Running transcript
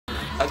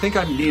I think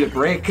I need a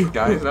break,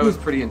 guys. That was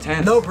pretty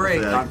intense. No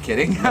break. No, I'm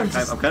kidding. I'm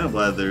kind of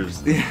glad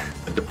there's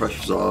the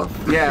pressure's off.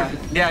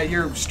 Yeah,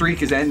 your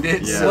streak is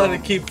ended. Yeah. So. Let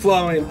it keep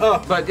flowing.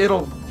 Oh. But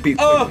it'll be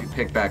quickly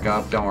picked back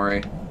up, don't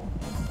worry.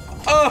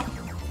 Oh.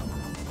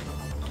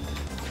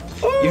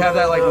 You have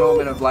that like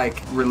moment of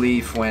like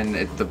relief when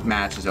the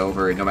match is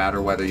over, no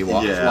matter whether you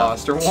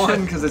lost or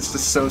won, because it's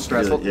just so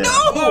stressful. Yeah. No!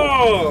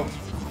 Oh.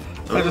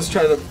 I just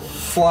tried to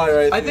fly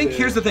right. I think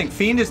here's the thing: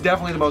 Fiend is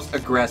definitely the most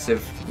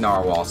aggressive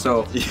Narwhal,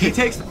 so he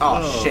takes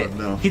shit.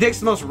 No. He takes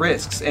the most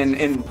risks, and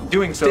in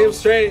doing so, damn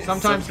straight.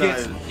 sometimes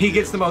he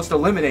gets the most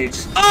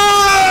eliminates.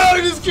 Oh! I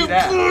just keep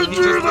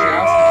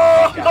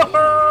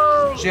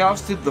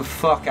Jousted the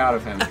fuck out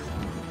of him.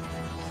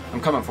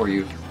 I'm coming for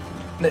you.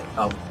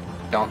 Oh.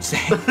 Don't say.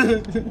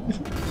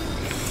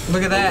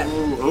 Look at that.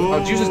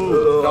 Oh, Jesus!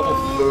 Double.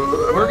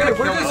 We're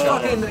just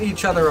fucking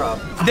each other up.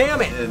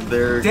 Damn it! And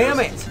there Damn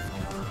it!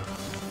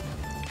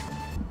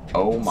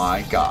 Oh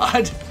my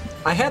God!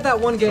 I had that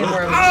one game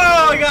where. Oh,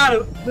 I got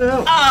him.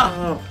 No.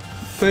 Ah.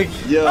 Thank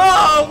you. Yeah.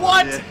 Oh,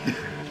 what? Yeah.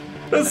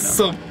 That's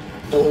some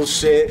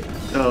bullshit.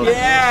 Oh.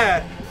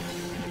 Yeah.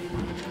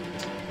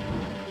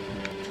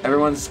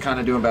 Everyone's kind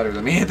of doing better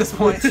than me at this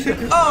point.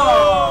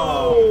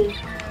 Oh.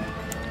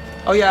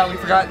 Oh yeah, we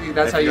forgot.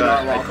 That's how you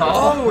Narwhal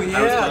call. Oh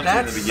yeah,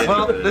 that's.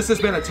 Well, this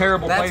has been a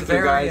terrible That's playthrough,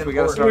 very guys. We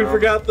gotta important. start. We over.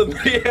 forgot the.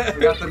 Yeah.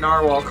 We got the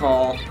Narwhal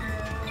call.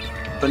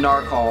 The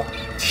Nar call.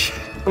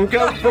 I'm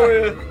coming for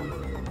you.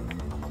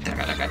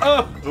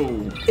 Oh.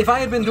 Oh. If I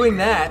had been doing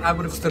that, I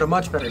would have stood a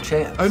much better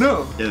chance. I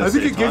know. Yeah, I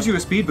think same it gives time. you a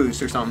speed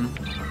boost or something.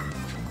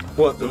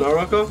 What, the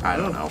Narwhal? I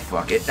don't know.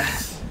 Fuck it.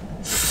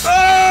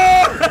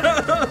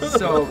 Oh!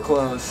 So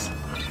close.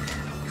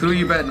 Who are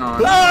you betting on?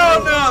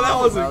 Oh no, that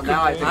wasn't Well, good.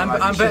 now I think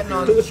I'm betting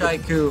on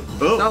Shykoo.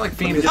 Oh. It's not like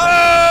Fiend is.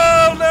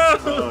 Oh no!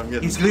 Oh, I'm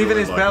getting He's leaving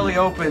his lucky. belly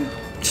open.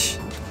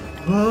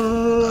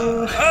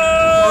 Oh!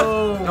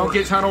 Don't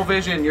get tunnel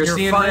vision. You're Your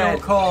seeing final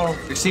red. call.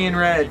 You're seeing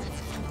red.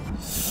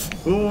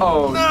 Oh,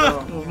 Oh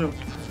no. oh no.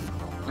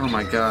 Oh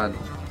my God.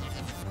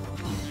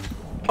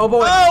 Oh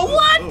boy. Oh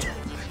what?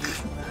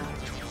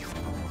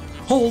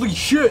 Holy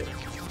shit.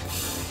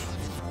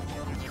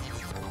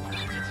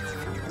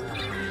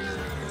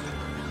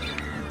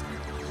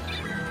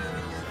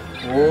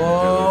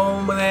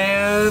 Whoa,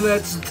 man,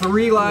 that's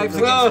 3 lives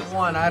against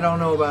 1. I don't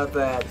know about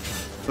that.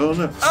 Oh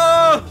no.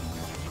 Oh!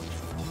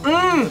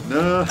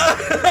 No.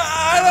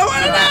 I don't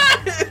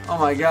want to. Oh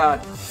my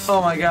God.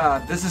 Oh my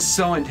God. This is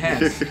so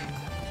intense.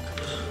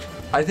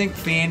 I think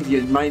Fiend,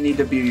 you might need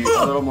to be a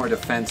little more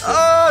defensive.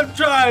 Oh, I'm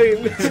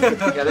trying.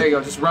 Yeah, there you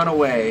go. Just run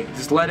away.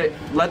 Just let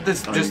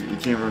this. Oh, Just you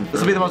can't run. this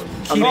will be the most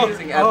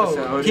amazing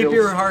episode. Keep It'll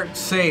your heart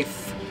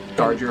safe.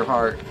 guard your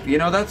heart. You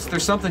know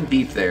there's something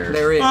deep there.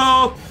 There is.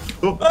 Oh!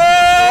 Oh.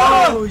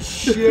 Oh!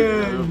 shit.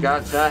 You've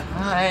got to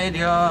hide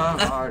your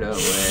heart away.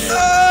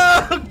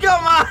 Oh!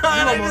 Come on!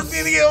 I just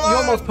need to get You one.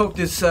 almost poked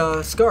his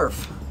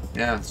scarf.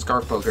 Yeah,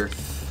 scarf poker.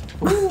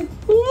 Ooh!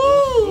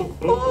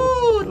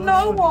 Ooh,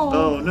 no one.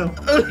 Oh no.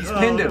 He's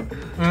pinned him.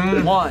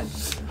 1.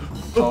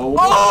 Oh.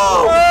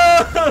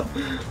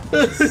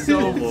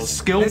 So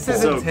skillful. This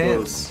is So intense.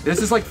 close.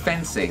 This is like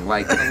fencing,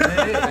 like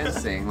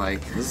fencing,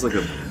 like. This is like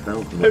a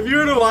battle. Have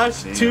you ever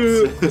watched Dance.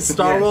 2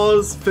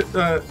 Starwhals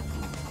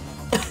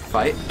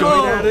Fight.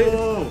 going at it?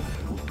 Oh.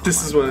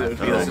 This is what it would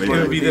be Oh, like. maybe It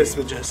it would be would this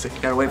majestic.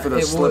 Gotta wait for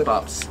those It slip would.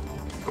 ups.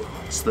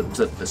 Slip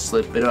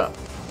it up.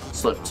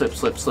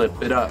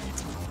 Slip it up.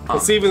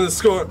 Let's even the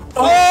score.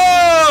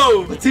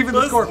 Oh! Let's even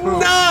the score. Boom.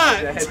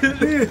 Not!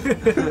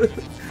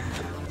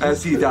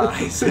 As he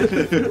dies.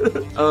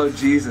 Oh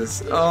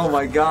Jesus. Oh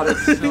my God.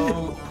 It's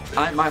so.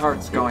 My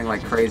heart's going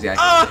like crazy.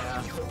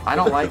 I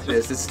don't like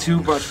this. It's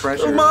too much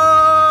pressure. Come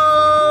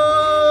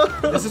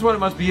on! This is what it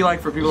must be like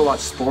for people to watch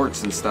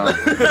sports and stuff.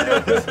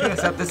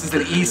 Except this is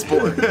an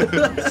e-sport.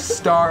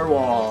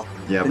 Starwhal.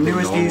 Yeah, the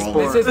newest Narwhal.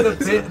 e-sport. This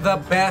is the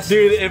best.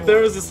 Dude, if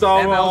there was a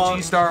Starwhal,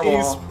 MLG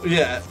Starwhal.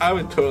 yeah, I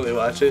would totally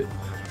watch it.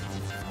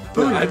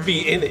 I'd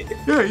be in it.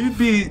 Yeah, you'd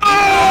be.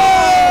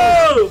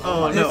 Oh!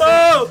 Oh no.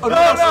 Oh! Oh,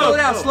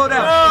 no, slow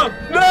down.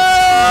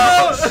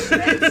 No!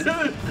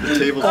 The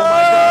table's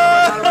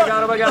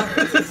Oh my God.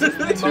 This is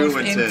the Too most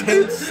intense.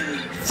 intense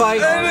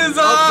fight It is of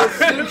the on!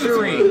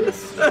 century.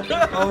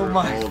 Oh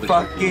my All the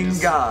fucking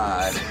cookies.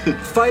 God.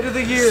 Fight of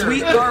the year.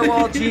 Sweet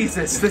Narwhal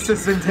Jesus. This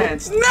is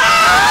intense.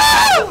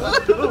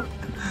 No!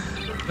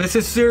 This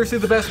is seriously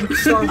the best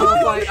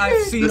Starwhal fight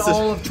I've seen This is-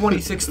 all of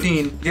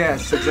 2016.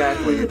 Yes,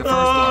 exactly. The first one,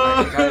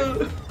 I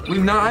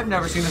think. I've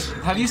never seen this.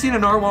 Have you seen a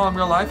Narwhal in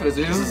real life at a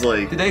zoo? This is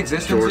like Did they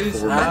exist in George zoos?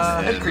 Foreman's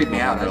That head. creeped me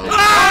out. I think.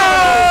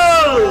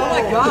 Oh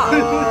my god.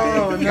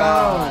 Oh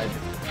God.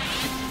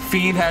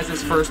 Fiend has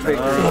his first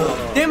victory.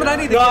 Damn it, I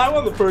need to No, get... I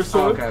won the first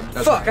Oh, one. okay.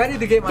 That's Fuck, I need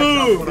to get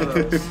myself one of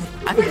those.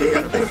 I think they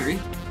got a victory.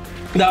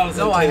 That was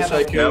No, I intense,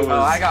 haven't. Shykoo. That was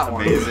I got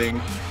one.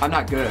 amazing. I'm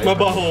not good. My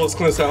butthole was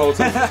clenched that whole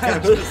time.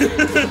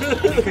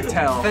 You could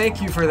tell.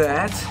 Thank you for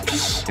that.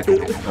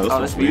 Oh,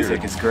 this music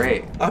weird. is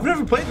great. I've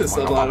never played this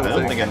level, I I don't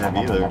don't think think. I have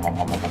either.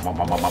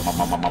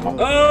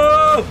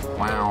 Oh!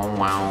 Wow,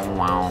 wow,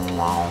 wow,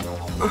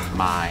 wow.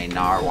 My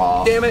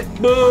narwhal. Damn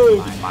it. Boom!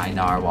 My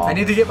narwhal. I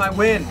need to get my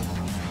win.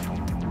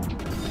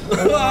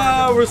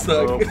 Ah, we're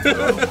stuck.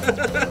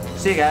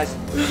 See you guys.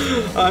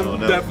 I'm Oh,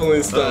 no.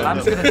 definitely stuck. I'm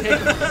just gonna take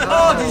him.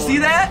 Oh, did you see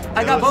that?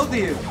 I got both of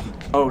you.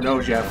 Oh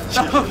no, Jeff.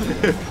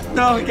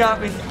 No, he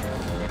got me.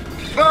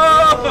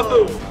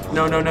 Oh!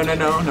 No, no, no, no,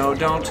 no, no,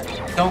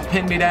 don't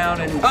pin me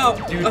down and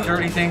do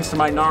dirty things to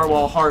my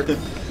narwhal heart.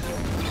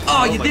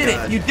 Oh, you my did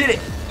God. it! You did it!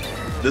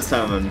 This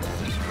time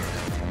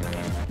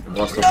I'm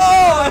lost.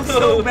 Oh, I'm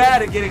so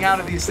bad at getting out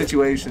of these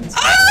situations.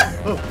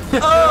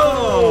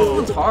 Oh!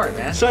 It's hard,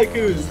 man.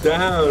 Shykoo's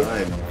down.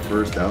 I'm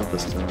first out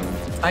this time.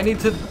 I need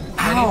to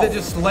Ow.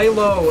 just lay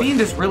low.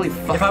 Fiend is really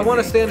fucking. If I want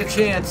to me. stand a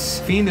chance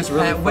Fiend is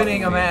really at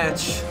winning a fucking me.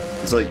 match.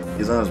 It's like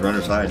he's on his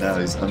runner's high now.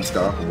 He's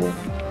unstoppable.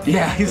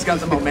 Yeah, he's got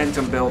the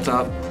momentum built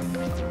up.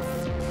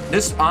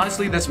 This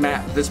honestly, this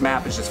map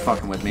is just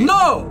fucking with me.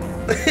 No!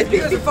 You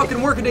guys are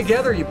fucking working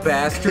together, you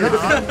bastard.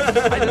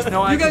 I just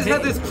know I You guys can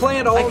had hit this you.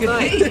 planned I all could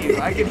night. hit you.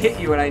 I could hit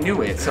you, and I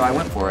knew it, so I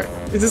went for it.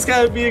 You just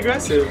gotta be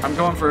aggressive. I'm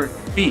going for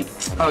beat,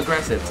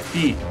 aggressive,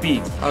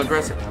 beat,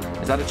 aggressive.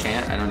 Is that a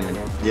chant? I don't even.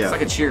 Yeah. It's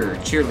like a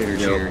cheerleader Yep.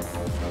 cheer.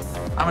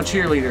 I'm a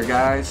cheerleader,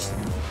 guys.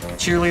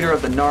 Cheerleader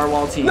of the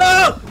Narwhal team.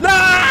 No! No!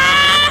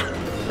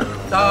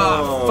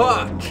 Oh,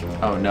 fuck.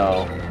 Oh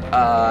no.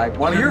 I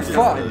wonder You're if you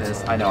can win fucked.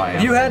 this. I know I am.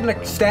 If you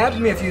hadn't stabbed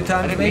me a few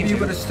times, didn't maybe mean you to.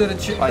 would have stood a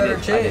I better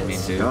didn't chance.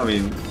 mean to. No, I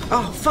mean,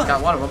 Oh, fuck.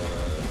 Got one of them.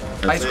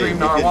 I'd Ice say cream it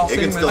narwhal can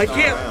thing still with- I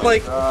can't,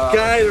 like,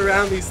 guide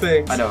around these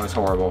things. I know it's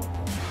horrible.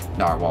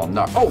 Narwhal.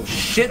 Oh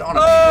shit on a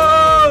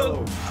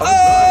Oh!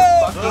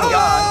 fucking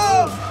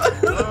god.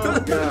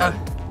 oh god.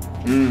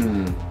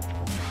 Mmm.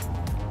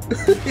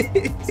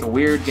 It's a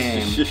weird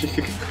game.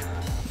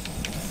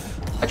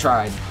 I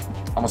tried.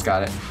 Almost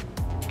got it.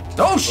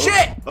 Oh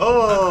shit!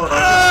 Oh!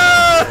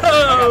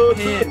 Oh!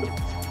 Pin.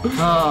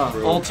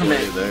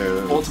 Ultimate. There,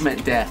 that was-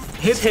 Ultimate death.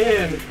 Hit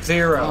 10,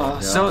 0.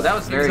 So that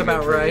was very Seems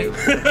about good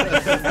for you.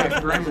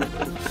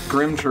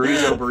 Grim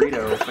chorizo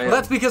burrito. Failed. Well,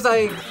 that's because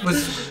I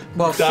was,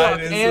 well, Died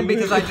fucked, and instantly.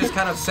 because I just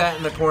kind of sat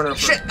in the corner for...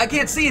 Shit! I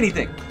can't see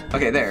anything.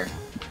 Okay, there.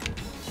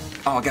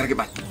 Oh, I gotta get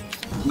my.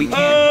 We can't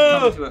Oh!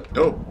 come to it.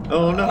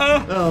 Oh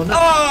no! Oh no!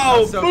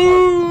 Oh, so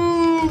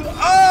boo!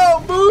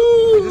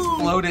 Oh, I just boo!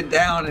 floated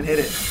down and hit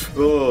it.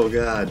 Oh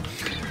god!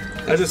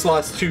 I just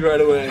lost 2 right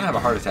away. I have a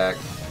heart attack.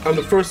 I'm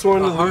the first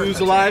one to heart lose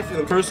a attack. life and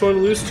the first one to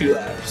lose 2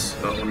 lives.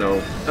 Oh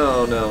no!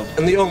 Oh no!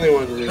 And the only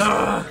one to lose.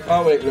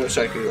 Oh, wait, no,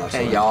 Shykoo lost.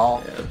 Hey, one.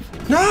 y'all.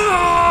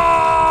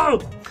 No!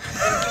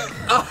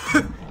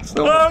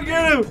 So, Oh,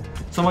 get him!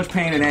 so much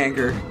pain and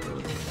anger.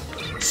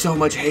 So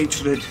much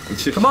hatred.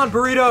 Come on,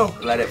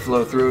 burrito! Let it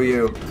flow through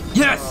you.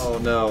 Yes! Oh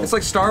no! It's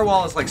like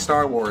Starwhal is like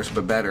Star Wars,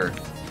 but better.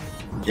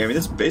 Yeah, I mean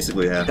this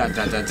basically Dun, happened.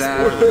 dun, dun, This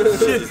dun.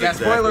 is Yeah,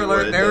 exactly spoiler what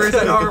alert, it there is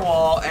does. a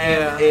narwhal,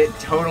 and Yeah. it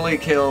totally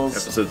kills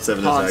Episode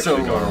 7 Han is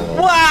actually Solo. normal.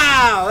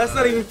 Wow! That's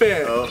not even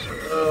fair.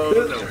 Oh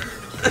no!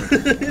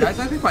 Guys,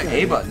 I think my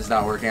A button's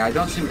not working. I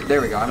don't see. There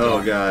we go. I'm Oh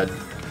going. god!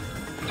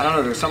 I don't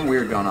know. There's something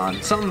weird going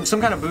on. Some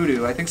kind of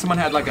voodoo. I think someone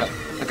had like a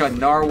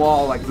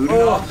narwhal like voodoo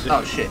doll.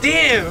 Oh shit!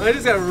 Damn, I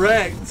just got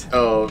wrecked.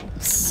 Oh,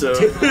 so.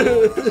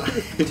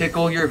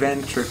 Tickle your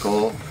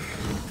ventricle.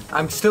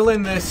 I'm still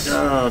in this.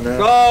 Oh no!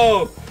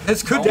 Oh!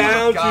 This could Oh be... my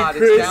Down God, to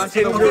it's Chris down to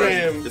the and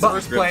wire. Grimm. It's But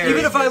worst player.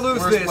 Even if I lose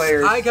Worst this,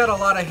 players. I got a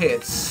lot of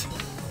hits.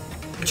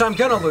 Which I'm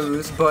gonna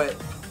lose, but...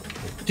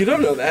 You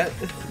don't know that.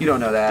 You don't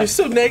know You're that.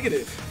 so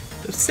negative.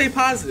 Stay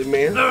positive,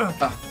 man.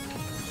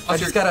 I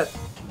just gotta...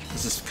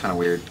 This is kind of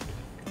weird.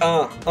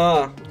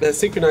 That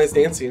synchronized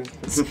dancing.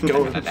 It's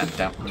going.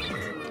 Down.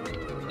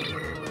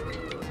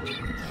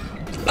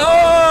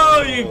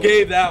 Oh, you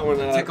gave that one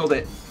up. Tickled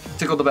it.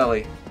 Tickled the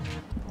belly.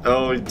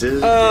 Oh, it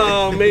did.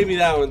 Oh, maybe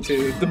that one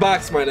too. The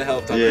box might have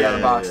helped on Yeah. Yeah,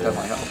 the box yeah.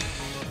 definitely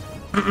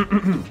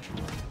helped.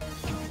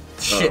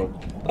 Shit. Uh-oh.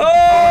 that.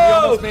 You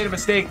Oh! almost made a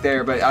mistake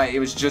there, but it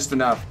was just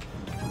enough.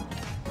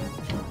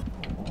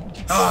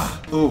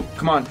 Ooh,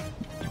 come on.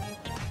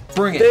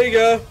 Bring There it. you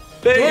go.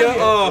 There you Damn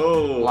go. it.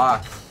 Oh.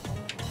 Lock.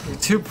 You're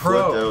too Flipped pro.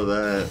 out of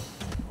that.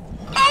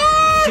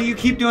 See, you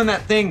keep doing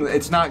that thing.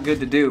 It's not good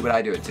to do, but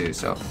I do it too,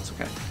 so it's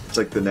okay. It's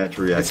like the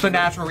natural reaction. It's the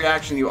natural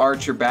reaction. You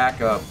arch your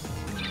back up.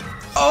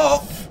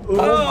 Oh! Oh,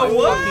 my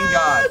what? fucking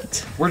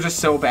god. We're just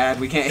so bad,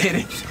 we can't hit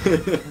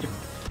it.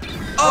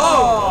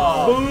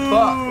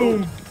 Oh!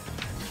 Fuck.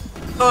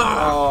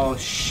 Oh,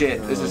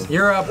 shit. This is.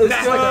 You're up.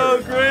 Let's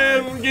go,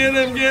 Grimm. Get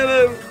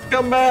him.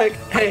 Come back.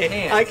 Hey,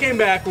 can't. I came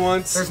back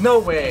once. There's no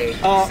way.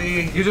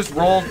 See, you just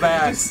rolled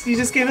back. You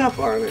just gave up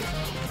on it.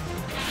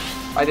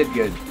 I did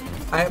good.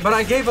 But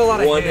I gave a lot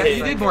of One hits. hit.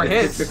 You did more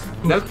hits.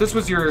 This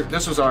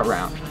was our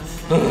round.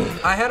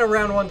 I had a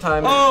round one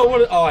time. Oh,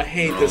 what? Oh, I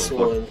hate this fuck.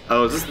 one.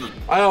 Oh, is this the.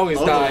 I always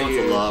All the die ones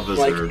with here, lavas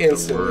like are the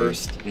instantly.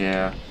 worst.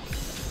 Yeah.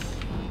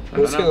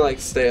 I'm just gonna like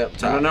stay up I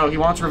top. don't know. He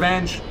wants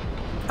revenge.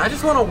 I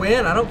just want to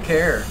win. I don't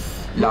care.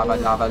 Lava,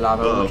 lava,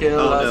 lava will kill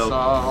us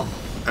all.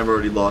 I've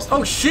already lost.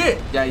 Oh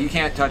shit! Yeah, you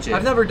can't touch it.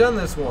 I've never done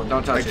this one.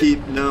 Don't touch I it.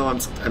 keep. No, I'm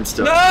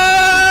stuck.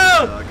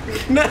 No!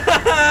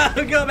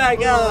 No! Go back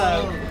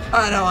up.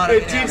 I don't want to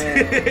be down here.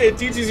 It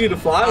teaches you to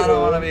fly. I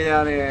don't want to be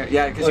down here.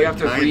 Yeah, because you have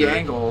to neither.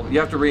 re-angle. You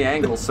have to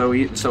re-angle so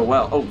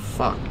well. Oh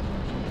fuck!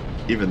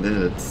 Even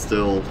then, it's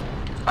still.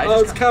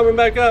 It's coming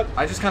back up.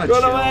 I just kind of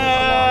Run chill along.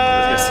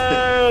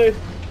 away!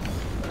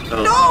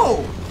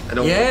 No! I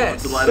don't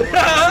Yes. want to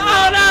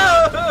Oh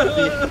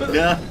no!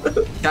 Yeah.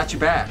 Got you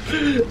back. Oh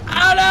no!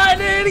 I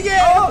did it again!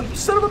 Oh, you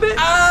son of a bitch!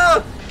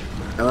 Oh!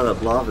 Oh,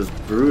 that lava is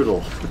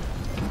brutal.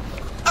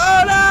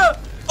 Oh no!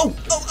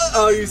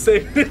 Oh, you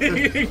saved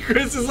me.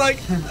 Chris is like,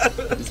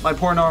 It's my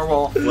poor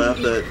narwhal. Flap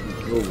that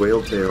little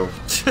whale tail.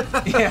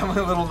 Yeah, my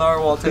little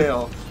narwhal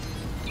tail.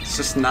 It's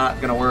just not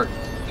gonna work.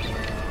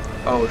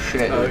 Oh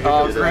shit. Oh, here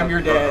Oh, comes Grimm, that.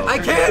 you're dead. I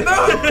can't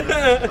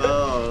move.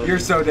 Oh. You're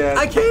so dead.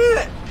 I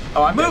can't.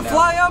 Oh, I'm Move, dead now.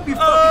 fly up, you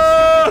fucking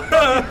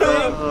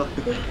Oh.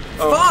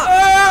 fuck.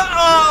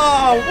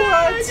 oh,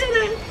 what?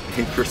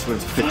 Hey, Chris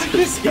wins by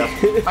just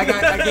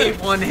I gave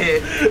one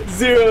hit.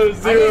 0,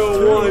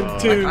 0, 1,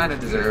 2. I kind of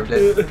deserved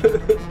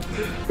it.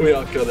 We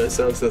all killed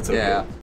ourselves. That's okay. Yeah.